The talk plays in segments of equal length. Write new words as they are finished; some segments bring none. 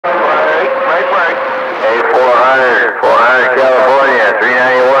400 California,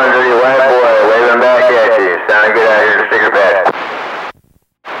 391 Dirty White Boy, waving back at you. Sounding good out here to sticker patch.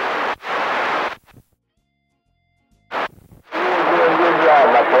 Good job,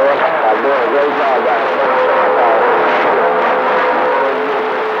 my boy. I'm doing a great job out here.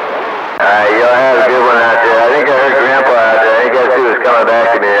 Alright, y'all have a good one out there. I think I heard Grandpa out there. I think that's who was coming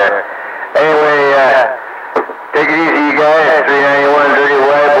back to me there. Anyway, take it easy, you guys. 391 Dirty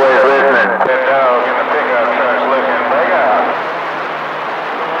White Boy is listening. RedDog in the pickup truck's looking big out.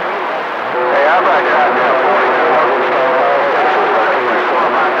 Hey, I'm back out there.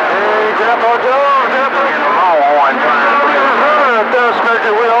 Hey, Grandpa Joe, Grandpa. Get them all on time.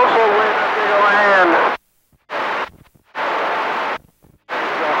 We also win a big land.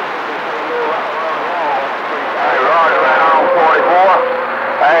 Hey, Roger, right on 44.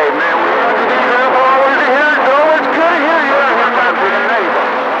 Hey, man, we got to do Grandpa. Always here. It's always good to hear you out here back with your neighbor.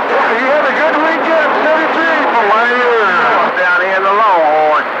 You had a good weekend, 73 from right here. Down here in the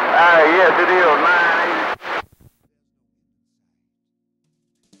Longhorn. Hey, yes, it is, 980.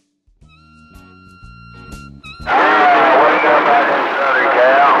 Wake up out in Southern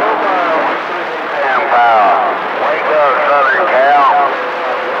Cal. Damn power. Wake up, Southern Cal.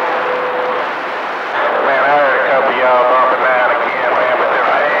 Man, I heard a couple of y'all bumping down again, man, but their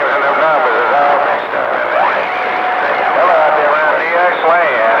names and their numbers is all mixed up in there. Hello out there around DX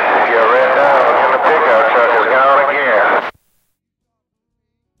land. Your RedDog in the pickup truck is gone again.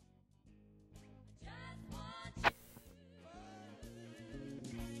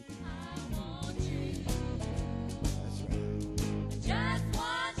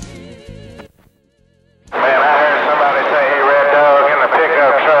 Man, I heard somebody say, hey, RedDog in the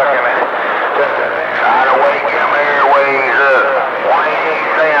pickup truck, and trying to wake him airways up.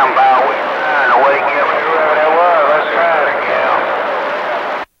 188 standby, we trying to wake him whoever that was. Let's try it again.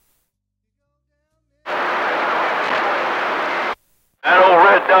 That old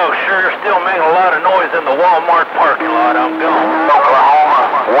RedDog sure still making a lot of noise in the Walmart parking lot. I'm gone.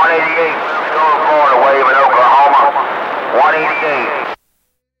 Oklahoma, 188. Going Florida, waving Oklahoma, 188.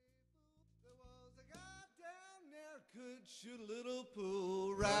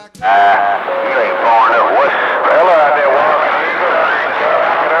 You ain't far enough west. Hello out there, Walking Eagle.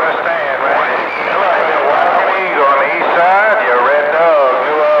 I can understand, man. Hello out there, Walking Eagle on the east side. Your RedDog,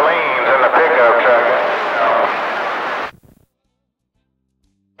 New Orleans in the pickup truck.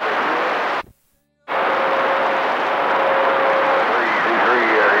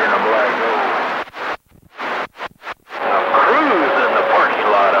 In a black gold. I'm cruising the parking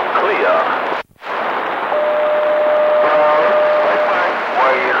lot. I'm clear.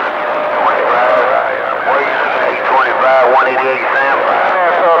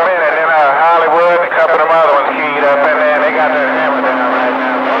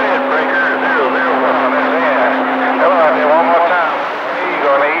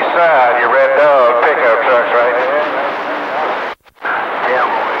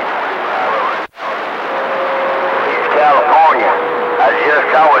 California. I just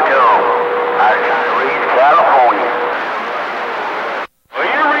talked to him. I was trying to reach California. Well,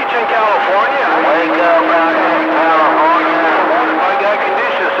 you're reaching California. Wake up out here in California. My guy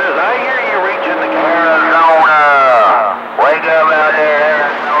Condition says, I hear you reaching the Arizona. Wake up out there,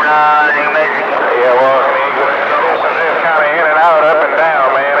 Arizona, New Mexico. Yeah, Walking Eagle. They're kind of in and out, up and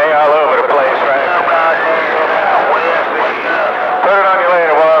down, man. They all over the place, right? Wake up out there, west. Put it on you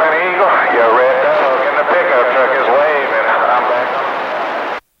later, Walking Eagle. Your RedDog in the pickup truck is waving. I'm back.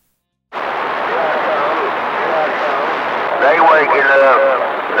 They waking up.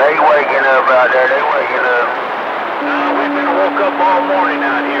 They waking up out there. They waking up. We've been woke up all morning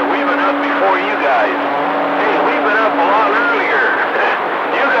out here. We've been up before you guys. Hey, we've been up a lot earlier.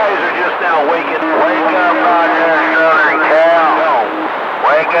 You guys are just now waking. Wake up out there, Southern Cal.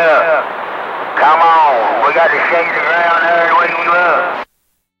 Wake up. Come on. We got to shake the ground there and wake you up.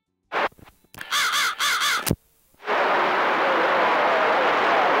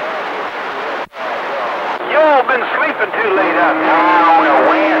 Y'all been sleeping too late out there. On the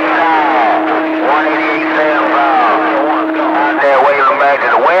west side. 188 Southbound. Out there waving back to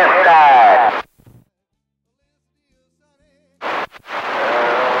the west side.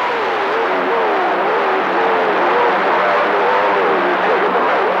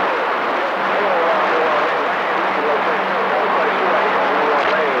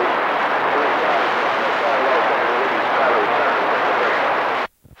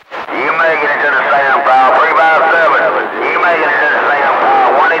 You making it to the Southbound. 357. You making it to the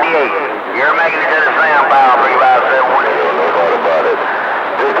Southbound. 188.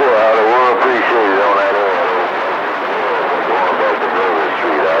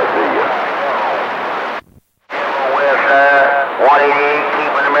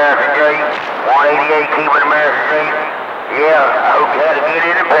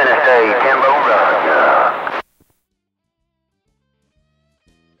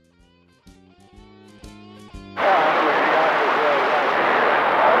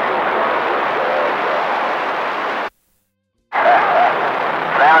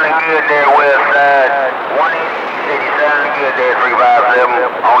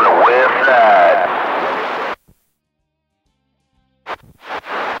 them on the west side.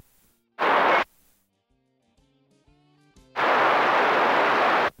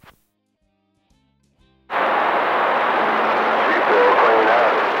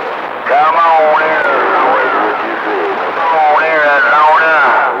 Come on there. Come on there, Arizona.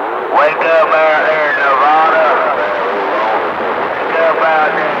 Wake up out there, Nevada. Wake up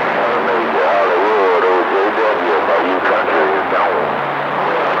out there. Hollywood, OJW, my you country is gone.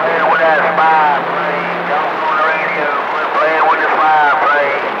 Playing with that spy plane. Don't on the radio. We're playing with the spy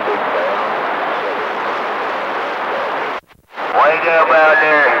plane. Wake up out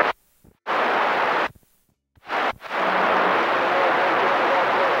there.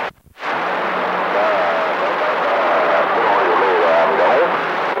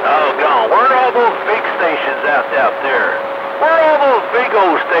 Out there. Where are all those big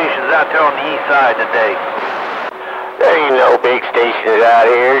old stations out there on the east side today? There ain't no big stations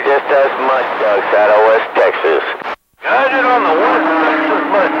out here, just us mud ducks out of West Texas. Got it on the West Texas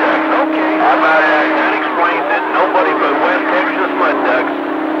mud ducks. Okay, how about that? That explains it. Nobody but West Texas mud ducks.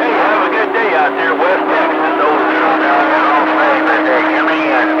 Hey, have a good day out there, West Texas. Oh, come in.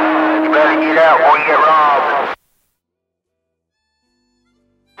 You better get out before you get robbed.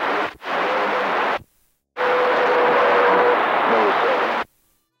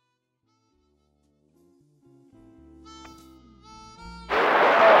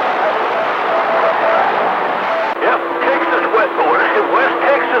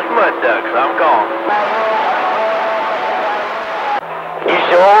 I'm gone. You're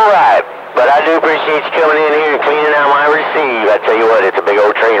so alright, but I do appreciate you coming in here and cleaning out my receive. I tell you what, it's a big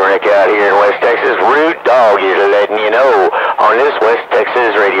old train wreck out here in West Texas. RudeDog is letting you know on this West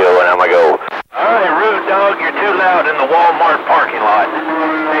Texas radio when I'm gonna go. Alright, RudeDog, you're too loud in the Walmart parking lot.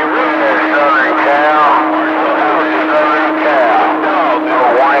 Hey, RudeDog, Southern Cal. Southern Cal.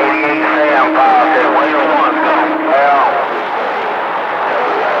 Oh, 188 Sam Pop said, wait a one, Cal.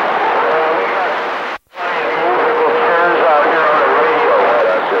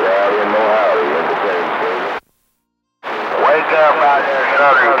 Wake up out there,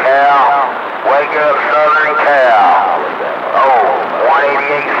 Southern Cal. Wake up, Southern Cal. Oh,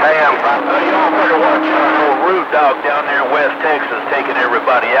 188 Sam. Y'all better watch out. Old RudeDog down there in West Texas taking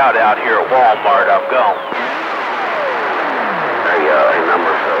everybody out here at Walmart. I'm gone. There you are,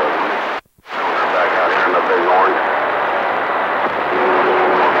 number 7.